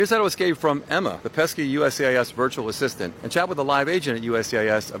Here's how to escape from Emma, the pesky USCIS virtual assistant, and chat with a live agent at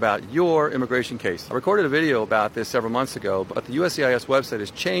USCIS about your immigration case. I recorded a video about this several months ago, but the USCIS website has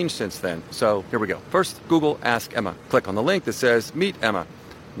changed since then. So here we go. First, Google Ask Emma. Click on the link that says Meet Emma.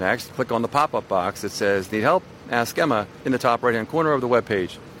 Next, click on the pop-up box that says Need Help? Ask Emma in the top right-hand corner of the web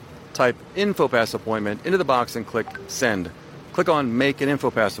page. Type InfoPass appointment into the box and click Send. Click on Make an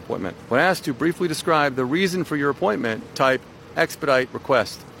InfoPass appointment. When asked to briefly describe the reason for your appointment, type Expedite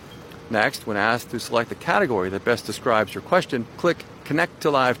Request. Next, when asked to select the category that best describes your question, click Connect to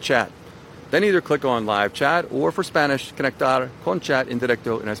Live Chat. Then either click on Live Chat or, for Spanish, Conectar con chat en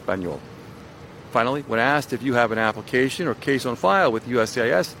directo en español. Finally, when asked if you have an application or case on file with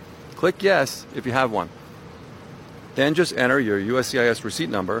USCIS, click Yes if you have one. Then just enter your USCIS receipt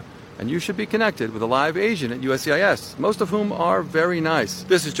number, and you should be connected with a live agent at USCIS, most of whom are very nice.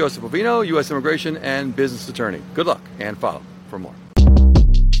 This is Joseph Bovino, U.S. Immigration and Business Attorney. Good luck and follow for more.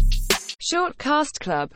 Short Cast Club